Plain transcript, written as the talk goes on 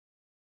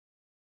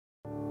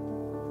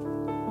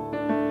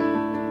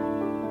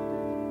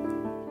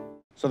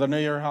So the New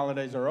Year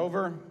holidays are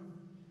over.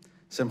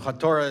 Simchat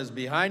Torah is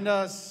behind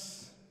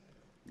us.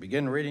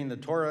 Begin reading the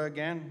Torah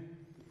again,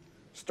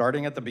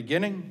 starting at the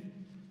beginning.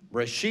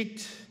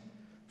 Reshit,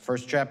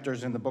 first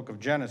chapters in the book of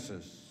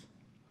Genesis.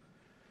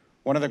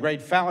 One of the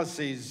great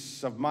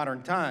fallacies of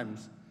modern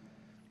times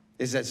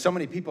is that so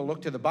many people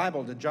look to the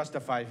Bible to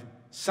justify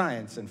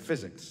science and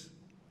physics.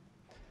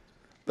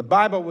 The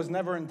Bible was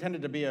never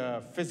intended to be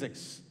a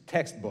physics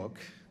textbook.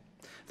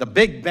 The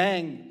Big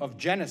Bang of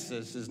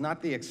Genesis is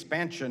not the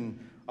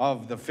expansion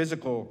of the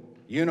physical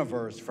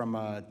universe from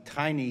a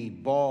tiny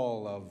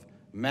ball of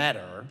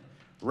matter.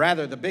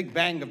 Rather, the Big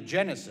Bang of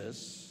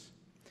Genesis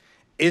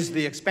is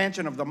the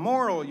expansion of the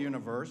moral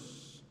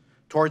universe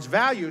towards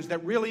values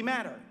that really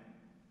matter.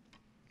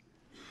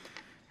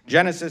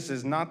 Genesis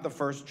is not the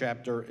first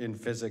chapter in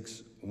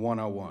Physics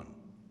 101.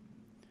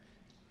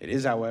 It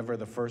is, however,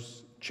 the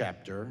first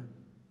chapter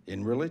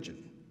in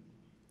religion.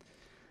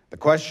 The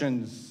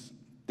questions,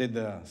 did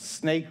the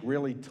snake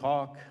really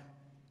talk?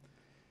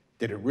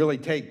 Did it really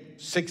take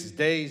 6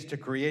 days to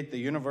create the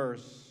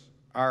universe?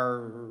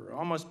 Are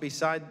almost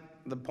beside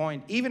the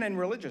point, even in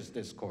religious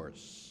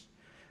discourse.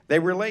 They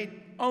relate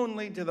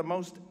only to the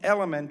most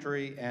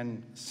elementary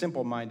and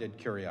simple-minded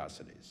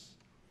curiosities.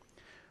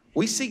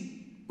 We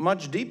seek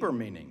much deeper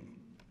meaning.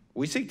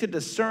 We seek to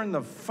discern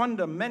the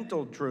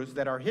fundamental truths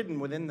that are hidden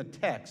within the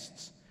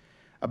texts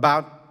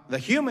about the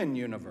human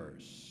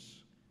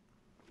universe,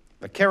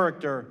 the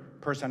character,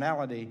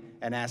 personality,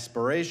 and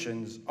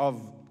aspirations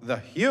of the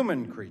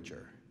human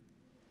creature.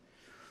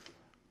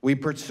 We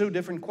pursue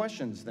different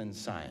questions than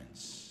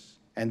science,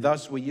 and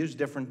thus we use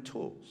different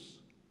tools.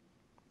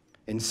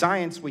 In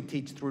science, we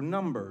teach through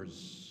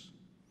numbers.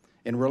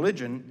 In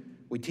religion,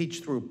 we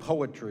teach through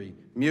poetry,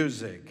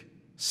 music,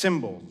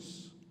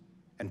 symbols,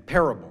 and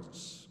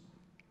parables.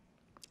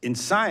 In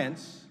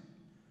science,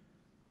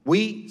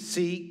 we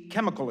see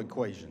chemical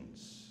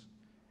equations.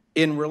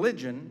 In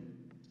religion,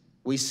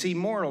 we see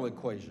moral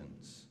equations.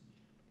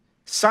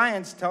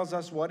 Science tells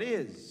us what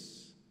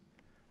is.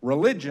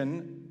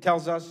 Religion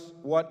tells us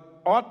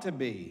what ought to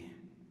be.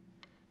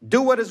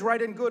 Do what is right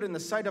and good in the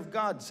sight of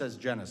God, says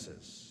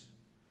Genesis.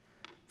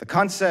 The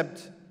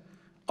concept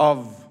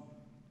of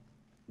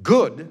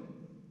good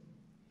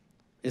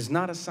is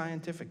not a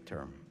scientific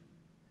term.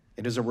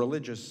 It is a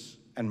religious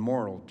and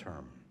moral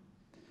term.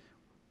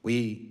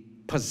 We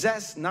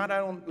possess not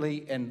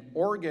only an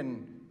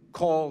organ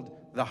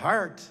called the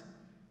heart,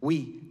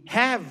 we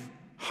have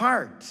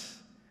heart.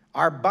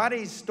 Our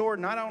bodies store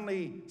not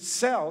only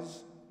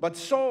cells, but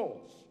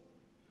souls.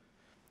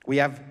 We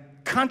have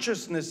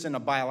consciousness in a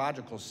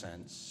biological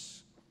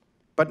sense,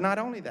 but not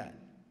only that.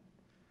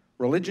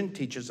 Religion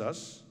teaches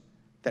us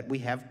that we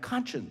have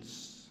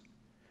conscience.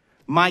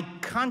 My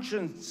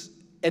conscience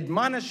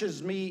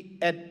admonishes me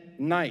at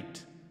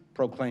night,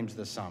 proclaims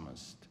the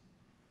psalmist.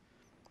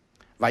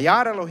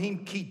 Vayar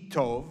Elohim ki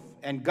tov,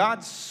 and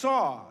God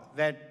saw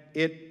that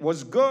it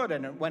was good,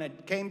 and when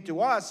it came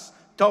to us,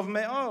 tov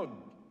me'od,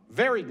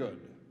 very good.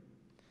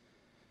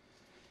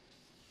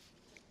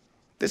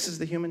 This is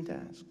the human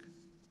task.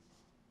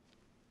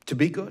 To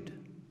be good,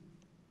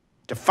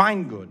 to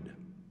find good,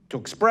 to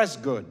express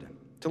good,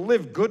 to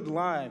live good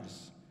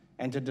lives,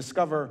 and to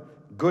discover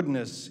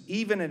goodness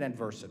even in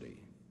adversity.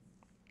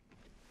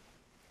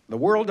 The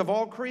world of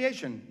all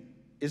creation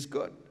is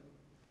good.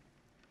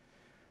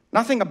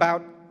 Nothing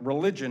about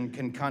religion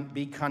can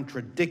be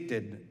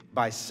contradicted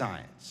by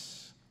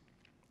science.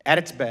 At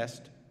its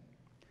best,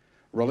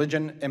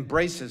 religion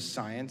embraces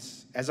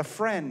science as a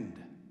friend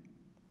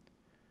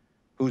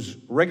whose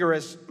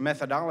rigorous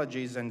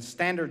methodologies and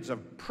standards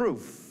of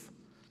proof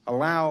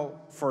allow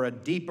for a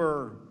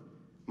deeper,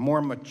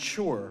 more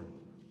mature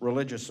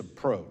religious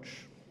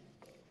approach.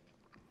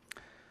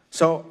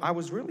 So I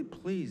was really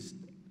pleased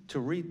to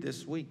read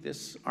this week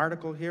this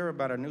article here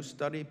about a new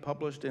study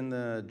published in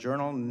the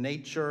journal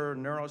Nature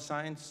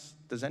Neuroscience.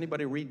 Does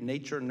anybody read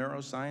Nature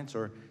Neuroscience,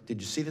 or did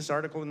you see this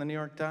article in the New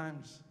York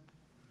Times?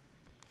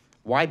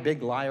 Why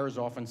big liars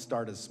often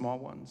start as small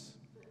ones.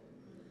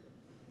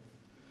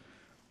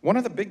 One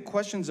of the big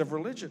questions of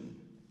religion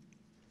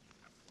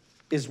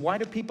is, why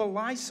do people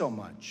lie so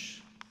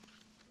much?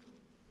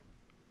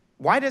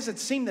 Why does it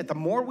seem that the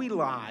more we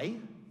lie,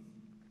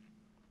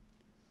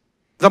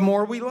 the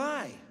more we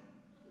lie?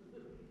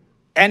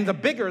 And the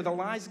bigger the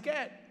lies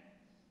get.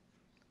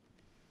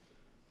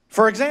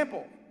 For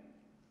example,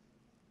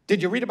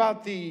 did you read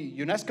about the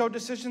UNESCO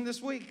decision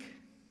this week?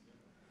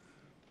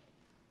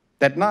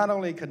 That not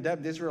only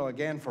condemned Israel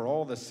again for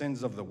all the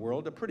sins of the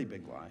world, a pretty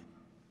big lie,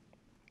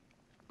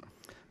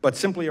 but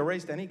simply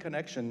erased any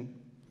connection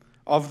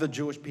of the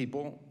Jewish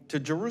people to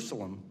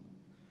Jerusalem.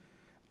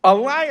 A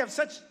lie of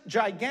such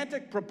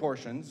gigantic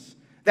proportions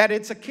that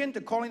it's akin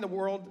to calling the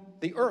world,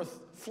 the earth,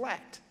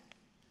 flat.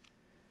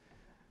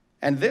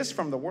 And this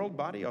from the world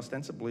body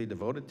ostensibly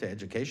devoted to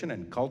education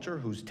and culture,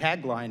 whose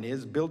tagline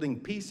is building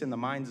peace in the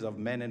minds of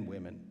men and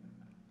women.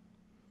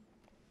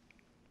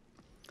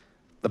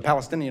 The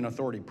Palestinian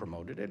Authority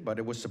promoted it, but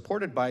it was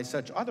supported by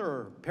such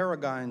other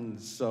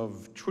paragons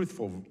of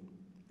truthful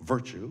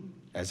virtue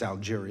as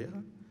Algeria,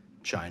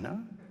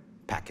 China,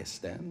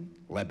 Pakistan,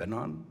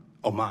 Lebanon,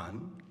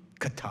 Oman,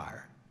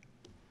 Qatar.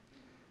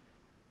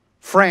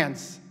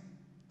 France,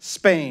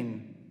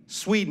 Spain,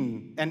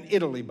 Sweden, and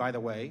Italy, by the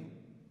way,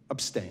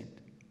 abstained.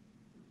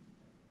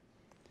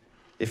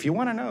 If you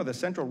want to know the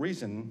central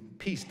reason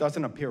peace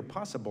doesn't appear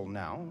possible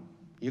now,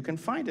 you can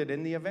find it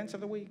in the events of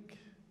the week.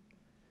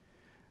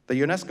 The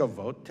UNESCO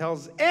vote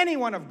tells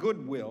anyone of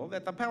goodwill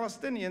that the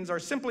Palestinians are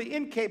simply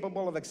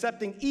incapable of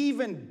accepting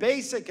even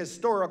basic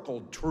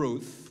historical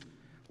truth,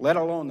 let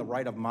alone the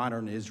right of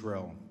modern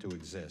Israel to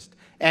exist,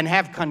 and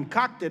have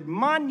concocted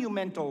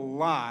monumental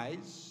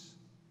lies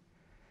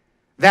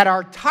that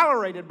are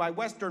tolerated by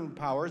Western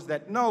powers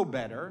that know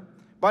better,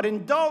 but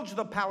indulge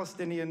the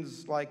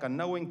Palestinians like a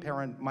knowing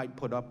parent might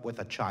put up with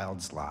a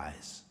child's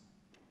lies.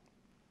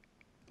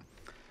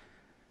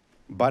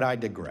 But I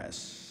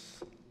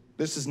digress.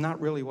 This is not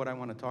really what I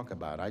want to talk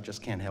about. I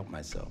just can't help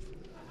myself.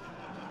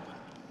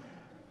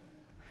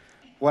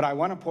 What I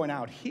want to point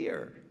out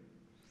here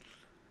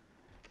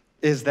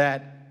is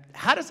that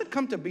how does it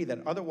come to be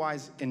that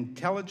otherwise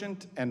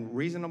intelligent and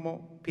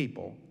reasonable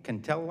people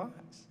can tell lies?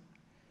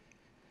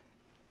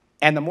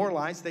 And the more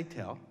lies they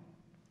tell,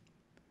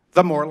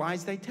 the more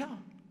lies they tell.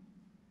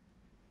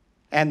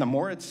 And the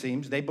more it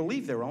seems they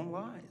believe their own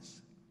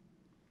lies.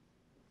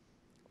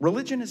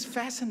 Religion is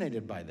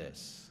fascinated by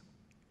this.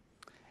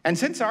 And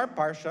since our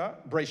Parsha,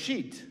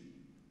 Breshit,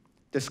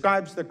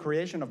 describes the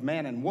creation of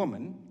man and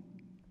woman,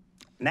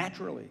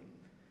 naturally,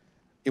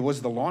 it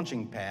was the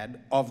launching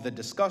pad of the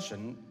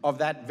discussion of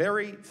that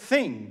very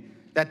thing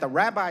that the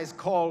rabbis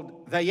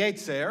called the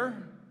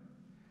Yetzer,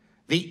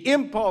 the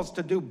impulse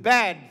to do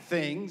bad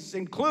things,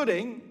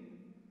 including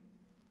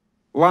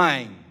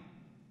lying.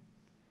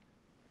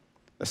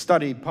 A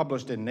study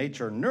published in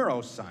Nature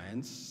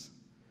Neuroscience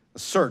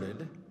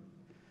asserted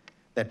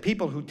that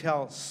people who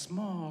tell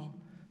small,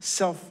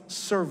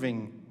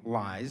 self-serving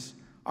lies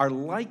are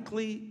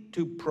likely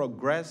to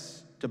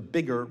progress to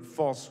bigger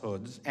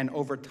falsehoods, and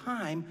over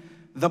time,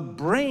 the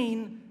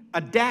brain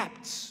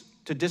adapts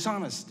to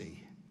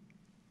dishonesty.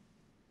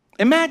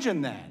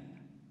 Imagine that.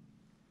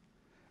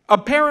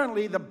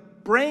 Apparently, the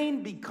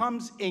brain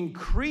becomes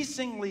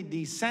increasingly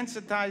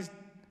desensitized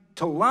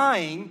to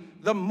lying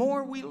the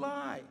more we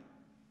lie.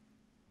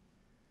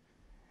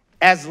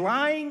 As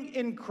lying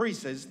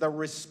increases, the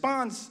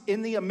response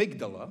in the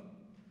amygdala,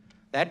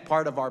 that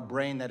part of our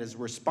brain that is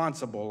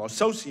responsible,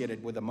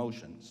 associated with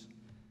emotions,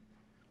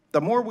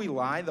 the more we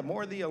lie, the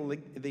more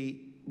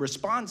the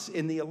response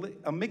in the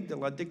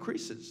amygdala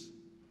decreases.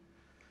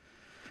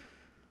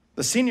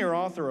 The senior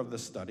author of the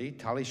study,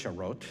 Tali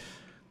Sharot,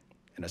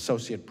 an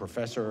associate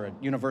professor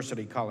at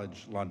University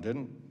College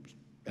London,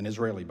 an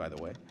Israeli, by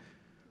the way,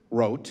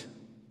 wrote,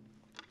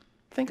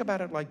 think about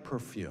it like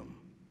perfume.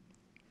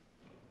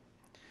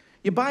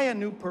 You buy a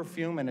new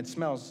perfume and it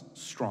smells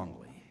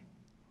strongly.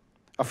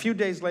 A few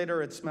days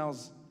later, it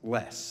smells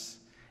less.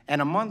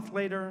 And a month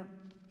later,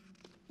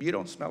 you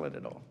don't smell it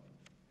at all.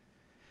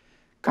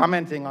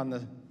 Commenting on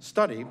the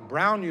study,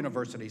 Brown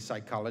University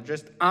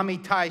psychologist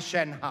Amitai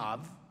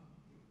Shenhav,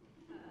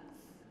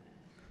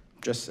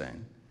 just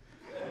saying,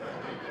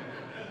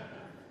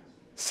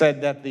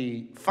 said that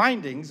the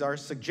findings are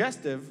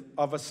suggestive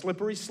of a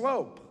slippery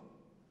slope.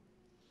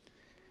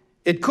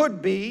 It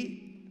could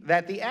be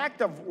that the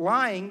act of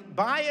lying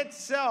by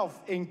itself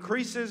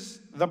increases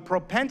the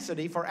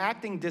propensity for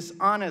acting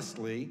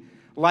dishonestly,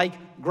 like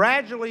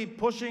gradually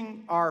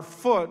pushing our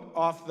foot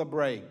off the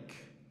brake.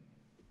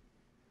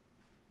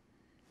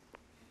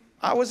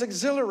 I was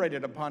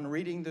exhilarated upon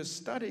reading this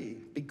study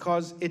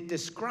because it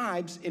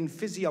describes in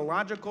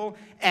physiological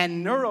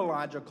and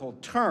neurological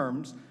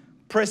terms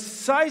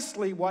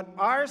precisely what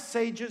our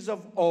sages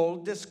of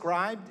old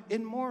described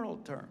in moral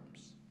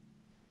terms.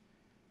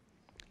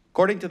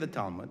 According to the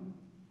Talmud,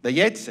 the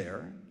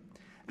Yetzer,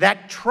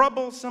 that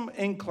troublesome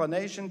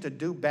inclination to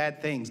do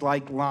bad things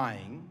like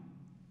lying,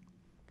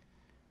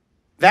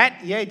 that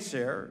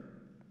Yetzer,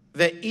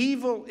 the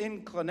evil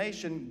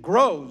inclination,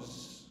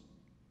 grows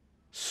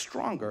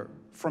stronger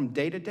from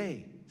day to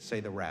day, say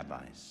the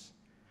rabbis.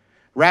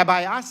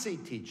 Rabbi Asi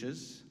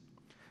teaches,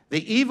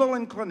 the evil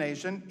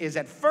inclination is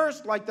at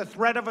first like the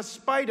thread of a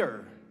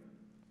spider,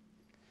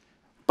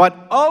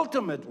 but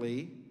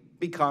ultimately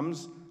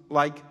becomes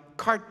like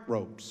cart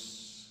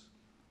ropes.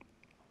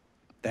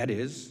 That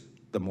is,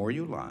 the more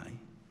you lie,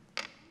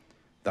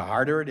 the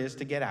harder it is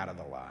to get out of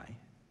the lie.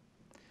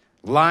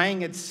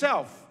 Lying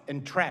itself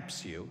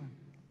entraps you,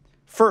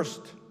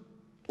 first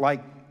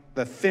like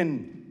the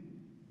thin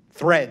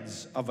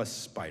threads of a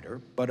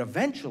spider, but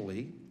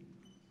eventually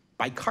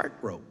by cart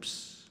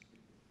ropes.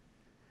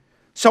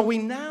 So we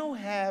now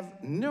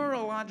have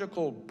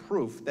neurological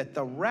proof that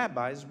the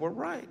rabbis were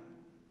right.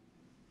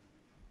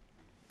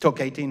 Took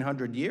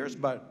 1,800 years,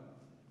 but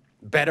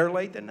better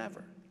late than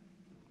never.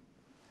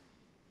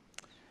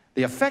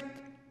 The effect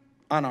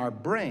on our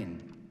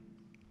brain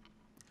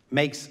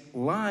makes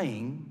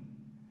lying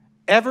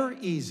ever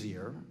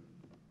easier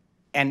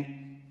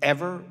and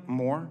ever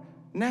more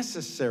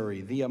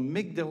necessary. The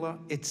amygdala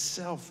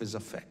itself is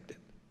affected.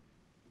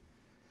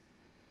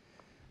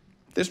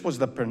 This was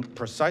the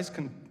precise,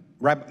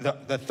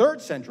 the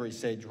 3rd century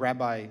sage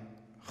Rabbi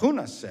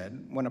Huna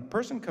said, when a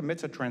person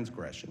commits a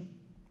transgression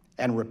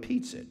and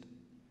repeats it,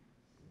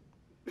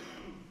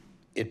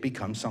 it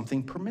becomes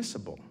something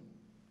permissible.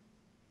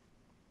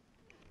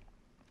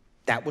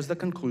 That was the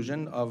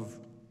conclusion of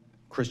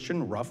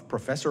Christian Ruff,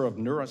 professor of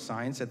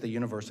neuroscience at the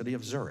University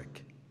of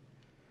Zurich.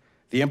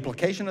 The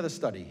implication of the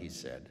study, he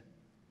said,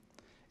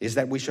 is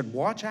that we should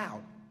watch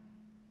out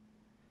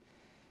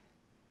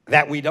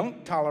that we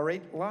don't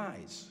tolerate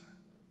lies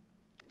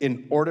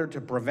in order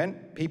to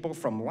prevent people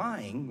from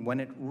lying when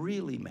it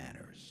really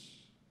matters.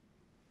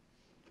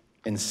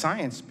 In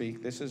science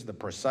speak, this is the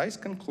precise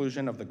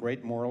conclusion of the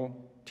great moral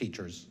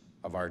teachers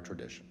of our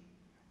tradition.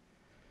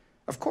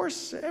 Of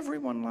course,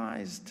 everyone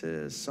lies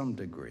to some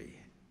degree.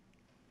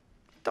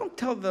 Don't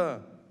tell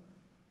the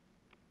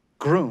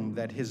groom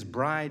that his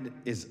bride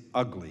is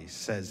ugly,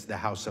 says the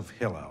House of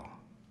Hillel,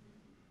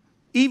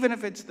 even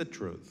if it's the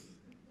truth.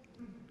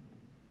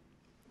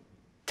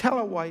 Tell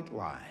a white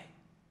lie.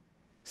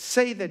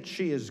 Say that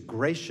she is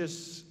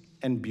gracious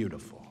and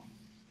beautiful.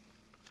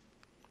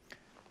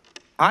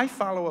 I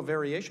follow a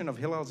variation of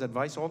Hillel's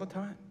advice all the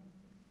time.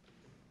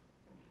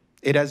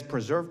 It has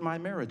preserved my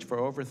marriage for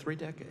over 3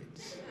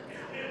 decades.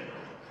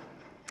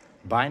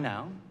 By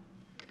now,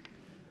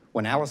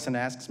 when Allison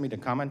asks me to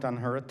comment on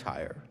her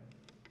attire,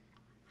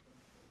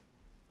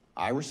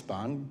 I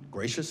respond,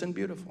 gracious and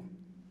beautiful.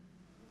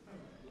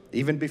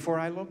 Even before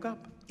I look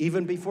up,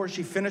 even before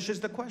she finishes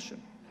the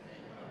question.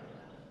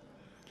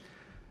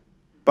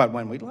 But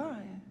when we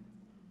lie,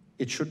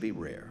 it should be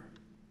rare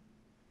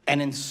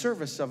and in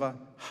service of a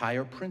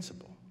higher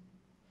principle.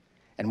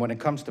 And when it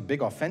comes to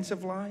big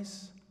offensive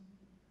lies,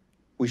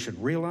 we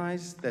should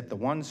realize that the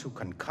ones who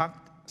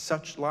concoct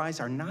such lies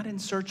are not in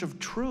search of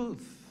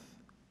truth.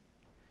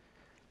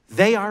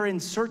 They are in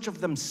search of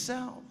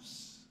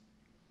themselves.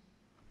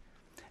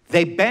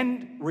 They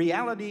bend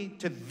reality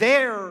to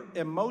their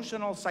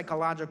emotional,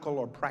 psychological,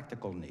 or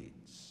practical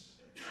needs.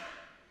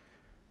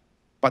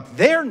 But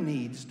their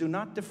needs do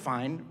not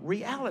define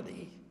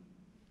reality.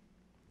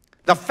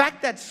 The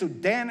fact that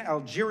Sudan,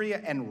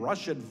 Algeria, and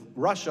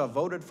Russia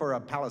voted for a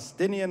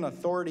Palestinian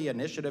Authority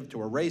initiative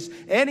to erase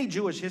any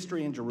Jewish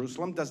history in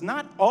Jerusalem does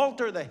not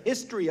alter the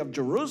history of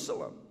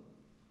Jerusalem.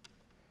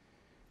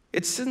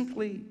 It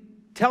simply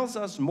tells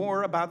us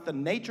more about the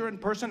nature and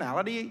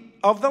personality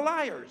of the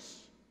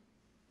liars.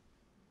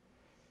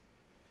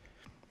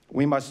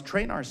 We must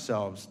train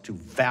ourselves to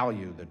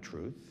value the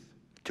truth,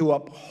 to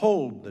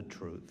uphold the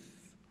truth,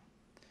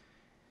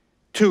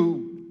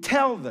 to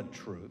tell the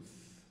truth,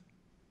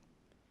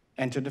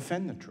 and to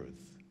defend the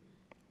truth.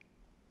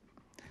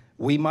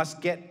 We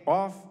must get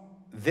off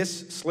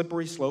this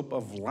slippery slope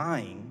of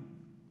lying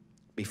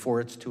before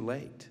it's too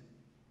late.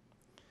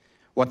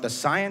 What the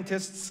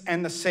scientists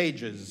and the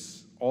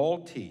sages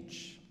all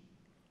teach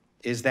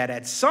is that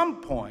at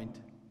some point,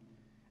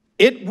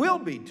 it will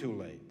be too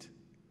late.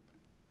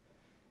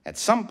 At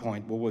some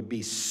point, we will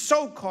be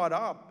so caught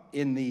up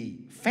in the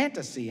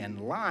fantasy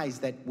and lies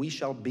that we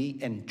shall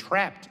be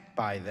entrapped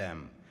by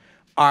them.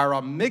 Our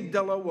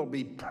amygdala will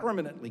be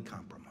permanently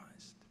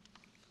compromised.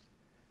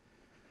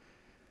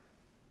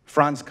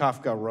 Franz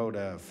Kafka wrote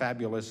a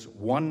fabulous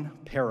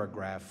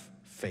 1-paragraph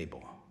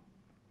fable.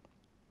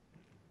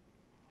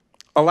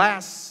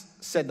 Alas,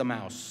 said the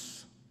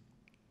mouse,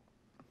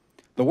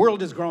 the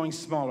world is growing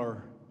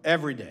smaller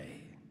every day.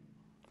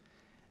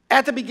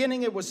 At the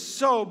beginning, it was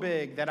so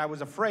big that I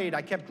was afraid.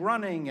 I kept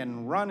running,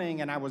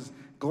 and I was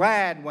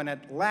glad when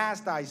at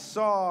last I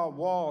saw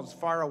walls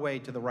far away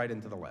to the right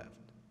and to the left.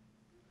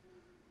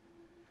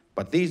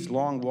 But these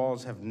long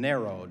walls have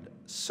narrowed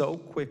so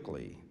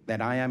quickly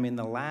that I am in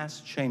the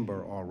last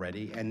chamber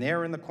already, and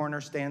there in the corner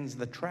stands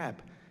the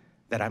trap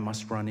that I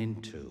must run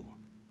into.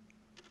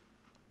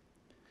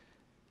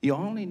 You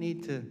only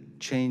need to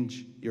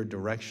change your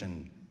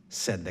direction,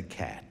 said the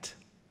cat,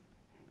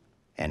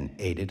 and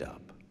ate it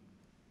up.